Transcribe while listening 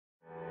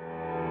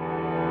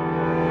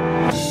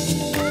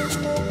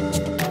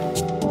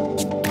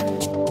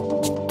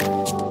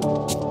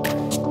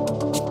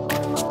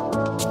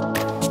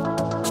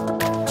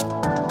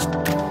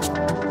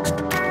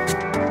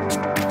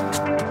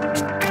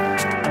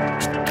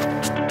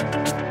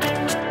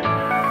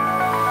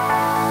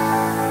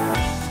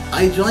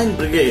I joined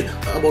Brigade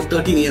about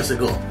 13 years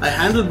ago. I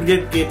handled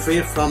Brigade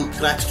Gateway from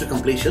scratch to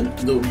completion.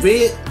 The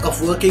way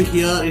of working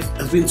here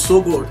has been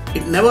so good.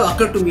 It never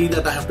occurred to me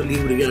that I have to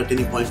leave Brigade at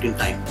any point in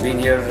time. Been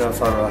here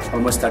for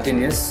almost 13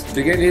 years.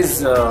 Brigade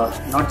is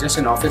not just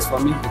an office for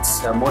me,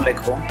 it's more like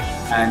home,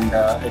 and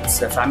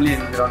it's a family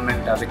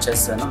environment which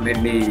has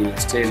made me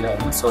stay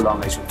so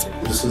long, I should say.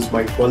 This is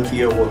my 12th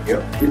year work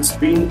here. It's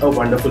been a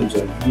wonderful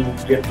journey. You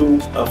get to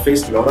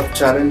face a lot of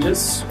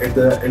challenges. At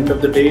the end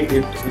of the day,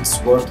 it's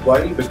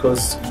worthwhile because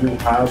you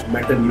have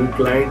met a new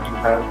client, you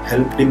have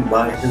helped him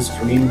buy his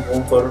dream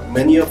home. For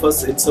many of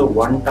us, it's a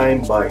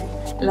one-time buy.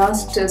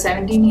 Last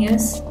 17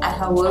 years I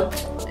have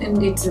worked, and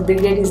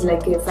Brigade is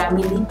like a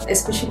family,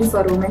 especially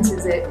for women.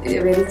 It's a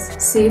very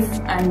safe,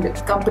 and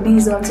company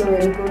is also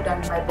very good,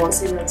 and my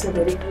boss is also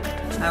very good.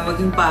 I'm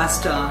working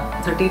past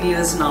 13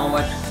 years now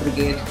at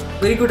Brigade.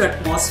 Very good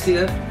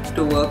atmosphere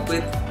to work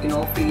with,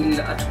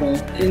 feel at home.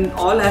 In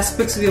all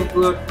aspects we have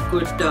got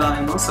good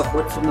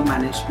support from the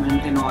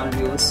management in all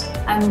views.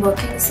 I'm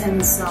working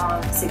since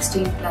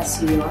 16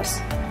 plus years.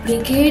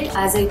 Brigade,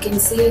 as I can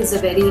say, is a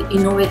very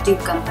innovative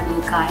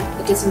company kind.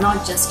 It is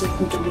not just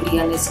into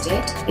real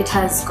estate. It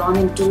has gone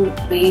into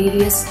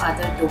various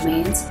other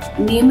domains.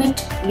 Name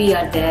it, we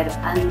are there,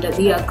 and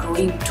we are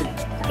growing too.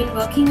 I've been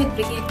working with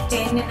Brigade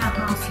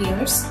 10.5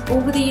 years.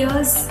 Over the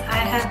years, I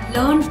have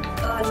learned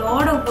a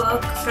lot of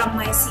work from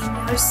my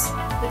seniors.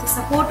 With the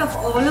support of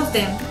all of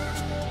them,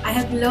 I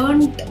have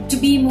learned to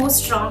be more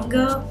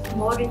stronger,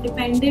 more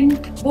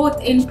independent, both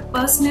in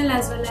personal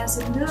as well as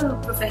in the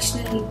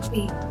professional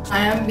way. I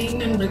have been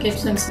in Brigade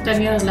since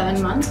 10 years,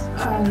 11 months,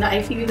 and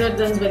I feel that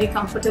there is very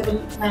comfortable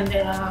and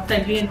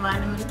friendly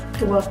environment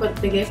to work with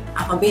Brigade.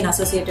 I have been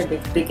associated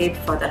with Brigade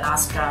for the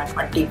last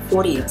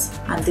 24 years,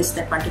 and this is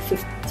the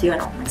 25th year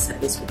of my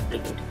service with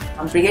Brigade.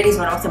 Brigade is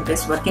one of the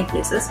best working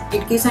places.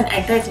 It gives an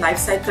entire life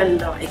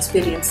cycle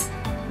experience.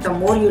 The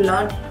more you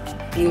learn,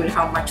 you will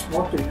have much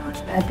more to learn.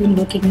 I've been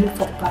working here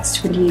for the past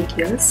 28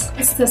 years.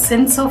 It's the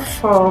sense of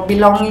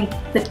belonging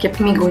that kept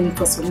me going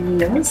for so many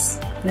years.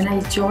 When I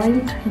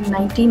joined in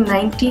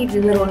 1990,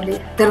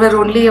 there were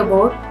only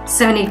about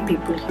 7-8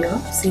 people here.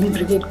 Seeing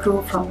Brigade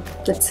grow from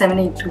that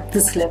 7-8 to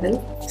this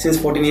level. Since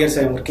 14 years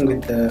I am working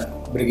with the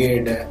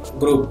Brigade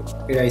group.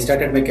 I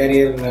started my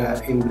career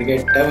in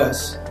Brigade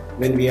Towers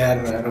when we are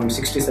around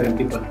 67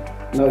 people.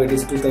 Now it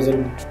is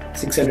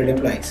 2,600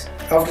 employees.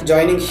 After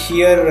joining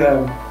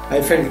here,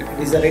 I felt it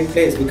is the right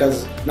place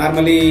because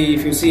normally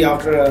if you see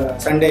after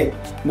Sunday,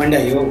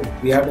 Monday,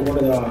 we have to go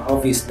to the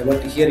office,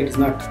 but here it is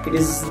not. It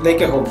is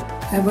like a home.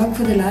 I worked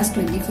for the last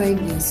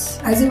 25 years.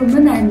 As a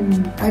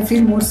woman, I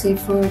feel more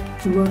safer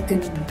to work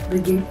in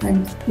Brigade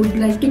and would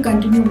like to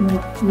continue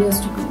more years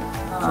to come.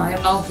 I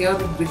am now here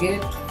with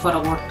Brigade for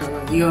about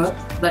a year.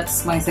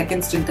 That's my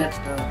second stint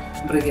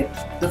at Brigade.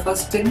 The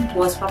first stint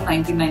was from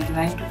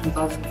 1999 to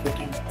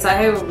 2014. So I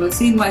have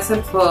seen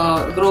myself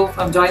grow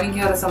from joining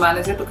here as a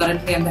manager to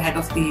currently I'm the head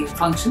of the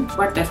function.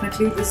 But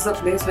definitely this is a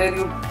place where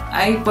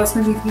I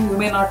personally feel you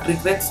may not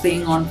regret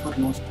staying on for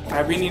more. I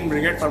have been in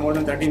Brigade for more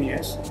than 13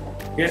 years.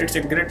 Here it's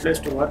a great place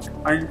to work,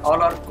 and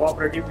all are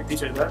cooperative with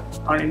each other,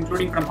 and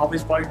including from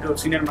office boy to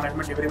senior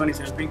management, everyone is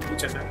helping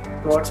each other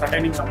towards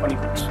attaining company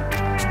goals.